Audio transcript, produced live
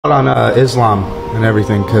on Islam and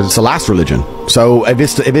everything, because it's the last religion. So if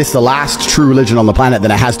it's the last true religion on the planet, then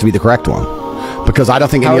it has to be the correct one. Because I don't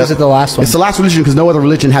think how is it the last one? It's the last religion because no other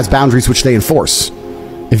religion has boundaries which they enforce.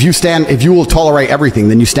 If you will tolerate everything,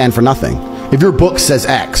 then you stand for nothing. If your book says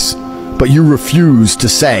X, but you refuse to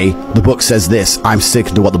say the book says this, I'm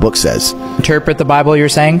sticking to what the book says. Interpret the Bible, you're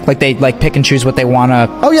saying? Like they pick and choose what they want to.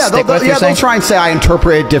 Oh yeah, they'll try and say I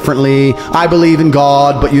interpret it differently. I believe in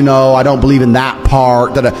God, but I don't believe in that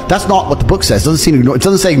part. That's not what the book says. It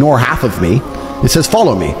doesn't say ignore half of me. It says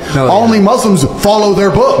follow me. Only Muslims follow their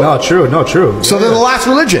book. No, true. So they're the last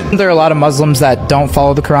religion. There are a lot of Muslims that don't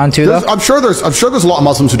follow the Quran too, though? I'm sure there's a lot of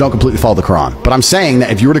Muslims who don't completely follow the Quran. But I'm saying that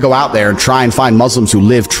if you were to go out there and try and find Muslims who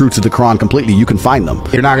live true to the Quran completely, you can find them.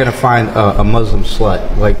 You're not going to find a Muslim slut.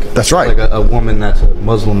 That's right. Like a woman that's a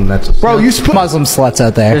Muslim that's a slut. Bro, you put Muslim sluts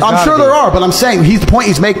out there. I'm sure there are, but I'm saying the point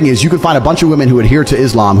he's making is you can find a bunch of women who adhere to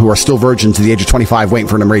Islam who are still virgins to the age of 25 waiting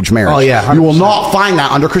for an arranged marriage. Oh yeah, 100%. You will not find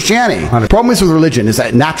that under Christianity. 100%. The problem is with religion is that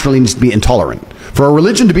it naturally needs to be intolerant. For a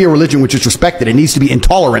religion to be a religion which is respected, it needs to be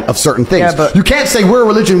intolerant of certain things. Yeah, but you can't say we're a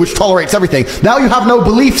religion which tolerates everything. Now you have no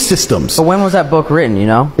belief systems. But when was that book written,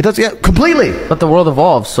 It does, yeah, completely. But the world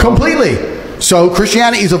evolves, so. Completely. So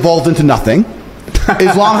Christianity's evolved into nothing.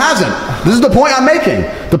 Islam hasn't. This is the point I'm making.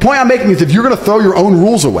 The point I'm making is if you're going to throw your own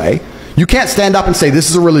rules away, you can't stand up and say this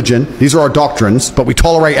is a religion, these are our doctrines, but we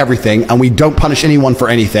tolerate everything and we don't punish anyone for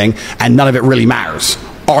anything and none of it really matters.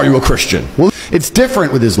 Are you a Christian? Well, it's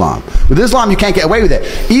different with Islam. With Islam, you can't get away with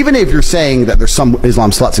it. Even if you're saying that there's some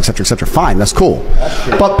Islam sluts, etc., fine, that's cool.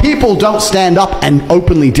 But people don't stand up and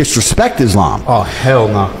openly disrespect Islam. Oh, hell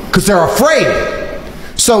no. Because they're afraid.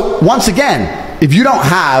 So, once again, if you don't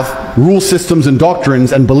have rule systems and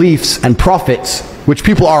doctrines and beliefs and prophets, which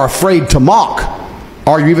people are afraid to mock,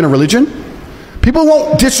 are you even a religion? People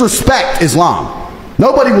won't disrespect Islam.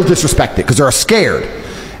 Nobody will disrespect it because they're scared.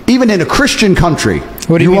 Even in a Christian country.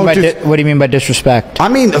 What do you mean by disrespect? I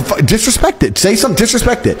mean, disrespect it. Say something,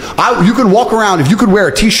 disrespect it. You can walk around, if you could wear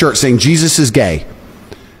a t-shirt saying Jesus is gay,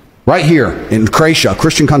 right here in Croatia, a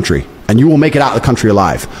Christian country, and you will make it out of the country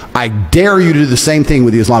alive. I dare you to do the same thing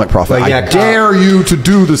with the Islamic Prophet. I dare you to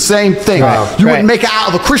do the same thing. You wouldn't make it out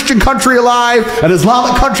of a Christian country alive, an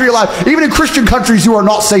Islamic country alive. Even in Christian countries, you are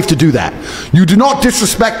not safe to do that. You do not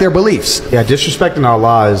disrespect their beliefs. Yeah, disrespecting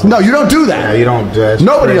Allah is... No, you don't do that. Yeah, you don't...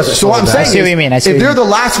 Nobody does it. So what I'm saying is, if they're the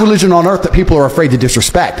last religion on earth that people are afraid to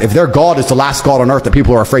disrespect, if their God is the last God on earth that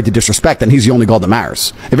people are afraid to disrespect, then he's the only God that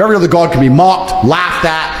matters. If every other God can be mocked, laughed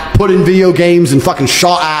at, put in video games and fucking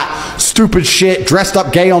shot at, stupid shit, dressed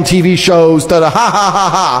up gay on TV shows, ha ha ha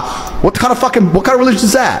ha. What kind of religion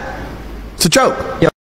is that? It's a joke.